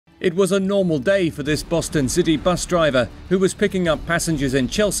It was a normal day for this Boston City bus driver who was picking up passengers in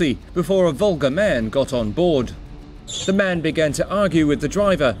Chelsea before a vulgar man got on board. The man began to argue with the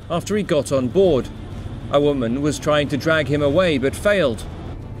driver after he got on board. A woman was trying to drag him away but failed.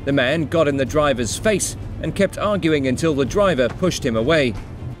 The man got in the driver's face and kept arguing until the driver pushed him away.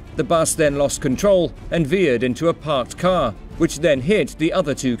 The bus then lost control and veered into a parked car, which then hit the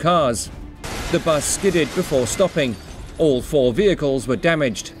other two cars. The bus skidded before stopping. All four vehicles were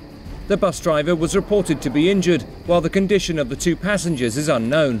damaged. The bus driver was reported to be injured, while the condition of the two passengers is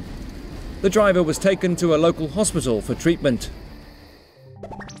unknown. The driver was taken to a local hospital for treatment.